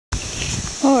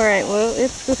Alright, well,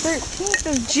 it's the 13th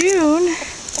of June,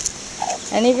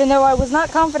 and even though I was not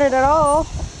confident at all,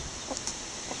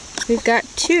 we've got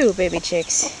 2 baby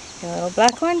chicks. A little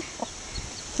black one,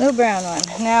 little brown one.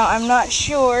 Now, I'm not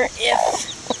sure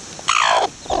if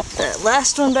the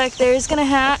last one back there is gonna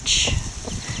hatch,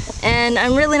 and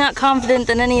I'm really not confident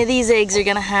that any of these eggs are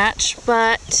gonna hatch,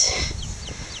 but,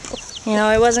 you know,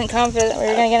 I wasn't confident we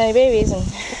were gonna get any babies, and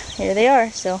here they are,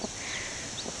 so.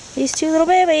 These 2 little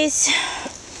babies.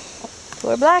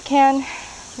 Poor black hen.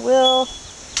 We'll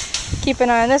keep an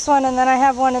eye on this one, and then I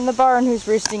have one in the barn who's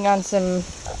roosting on some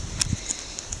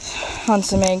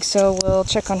eggs, so we'll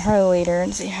check on her later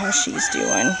and see how she's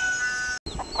doing.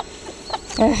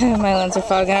 My lens are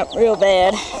fogging up real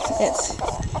bad. It's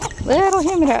a little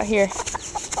humid out here.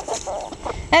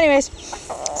 Anyways,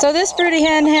 so this broody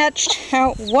hen hatched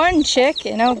out 1 chick,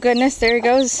 and oh goodness, there he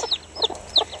goes.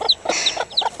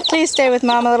 Please stay with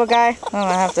Mama, little guy. Oh,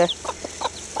 I have to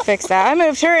fix that. I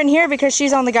moved her in here because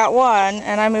she's only got 1,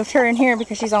 and I moved her in here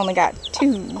because she's only got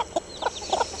 2.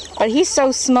 But he's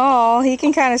so small, he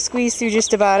can kind of squeeze through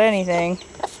just about anything.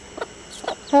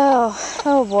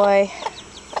 Oh boy.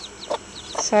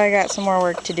 So I got some more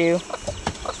work to do.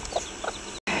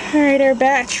 Alright, our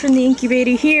batch from the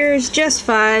incubator here is just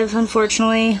 5,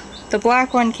 unfortunately. The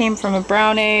black one came from a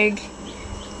brown egg.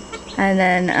 And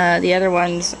then the other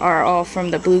ones are all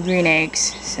from the blue-green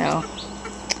eggs, so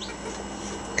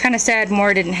kind of sad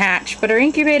more didn't hatch. But our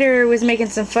incubator was making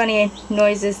some funny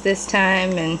noises this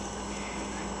time, and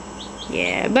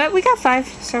yeah, but we got 5,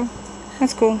 so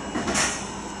that's cool.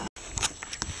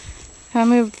 I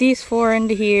moved these 4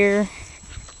 into here.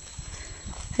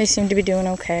 They seem to be doing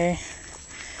okay.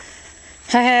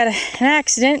 I had an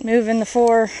accident moving the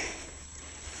 4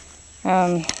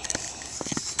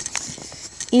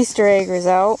 Easter eggers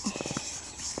out,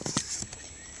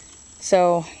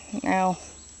 so now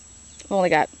I've only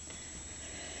got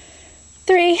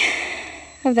 3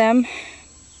 of them,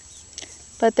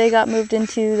 but they got moved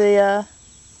into the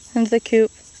coop,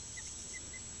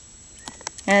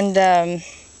 and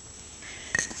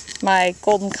my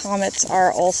golden comets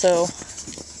are also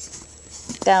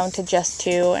down to just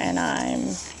 2, and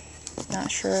I'm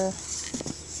not sure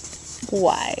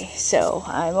why. So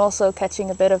I'm also catching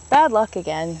a bit of bad luck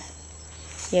again.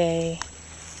 Yay.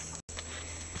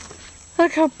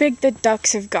 Look how big the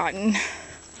ducks have gotten.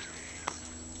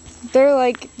 They're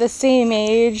like the same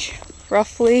age,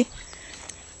 roughly,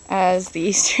 as the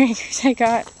Easter eggers I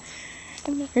got.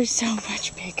 And they're so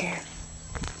much bigger.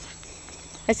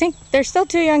 I think they're still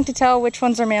too young to tell which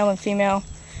ones are male and female.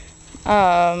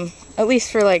 At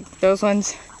least for like those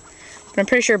ones. But I'm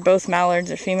pretty sure both mallards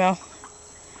are female.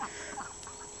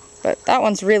 But that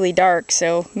one's really dark,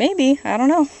 so maybe, I don't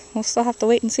know. We'll still have to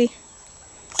wait and see.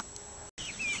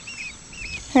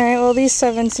 Alright, well these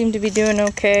 7 seem to be doing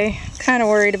okay. Kind of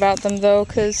worried about them though,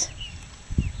 because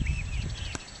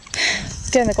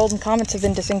again, the golden comets have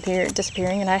been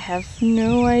disappearing, and I have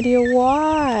no idea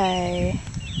why.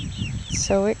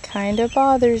 So it kind of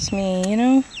bothers me, you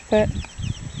know? But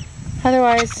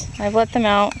otherwise, I've let them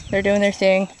out. They're doing their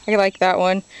thing. I like that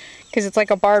one, because it's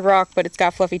like a barred rock, but it's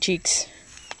got fluffy cheeks.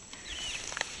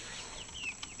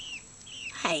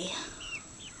 Hi.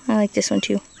 I like this one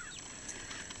too.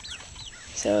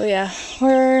 So yeah,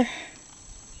 we're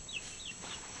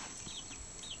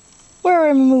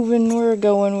moving, we're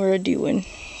going, we're doing,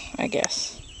 I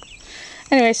guess.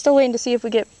 Anyway, still waiting to see if we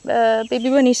get baby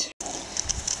bunnies.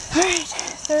 Alright,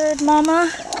 3rd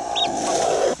mama.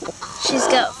 She's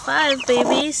got 5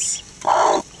 babies.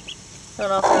 Don't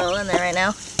know if they're all in there right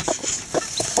now.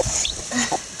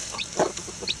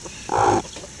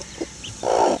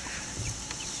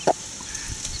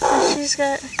 She's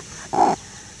got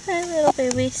 5 little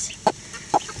babies.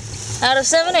 Out of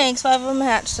 7 eggs, 5 of them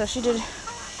hatched, so she did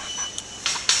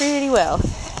pretty well.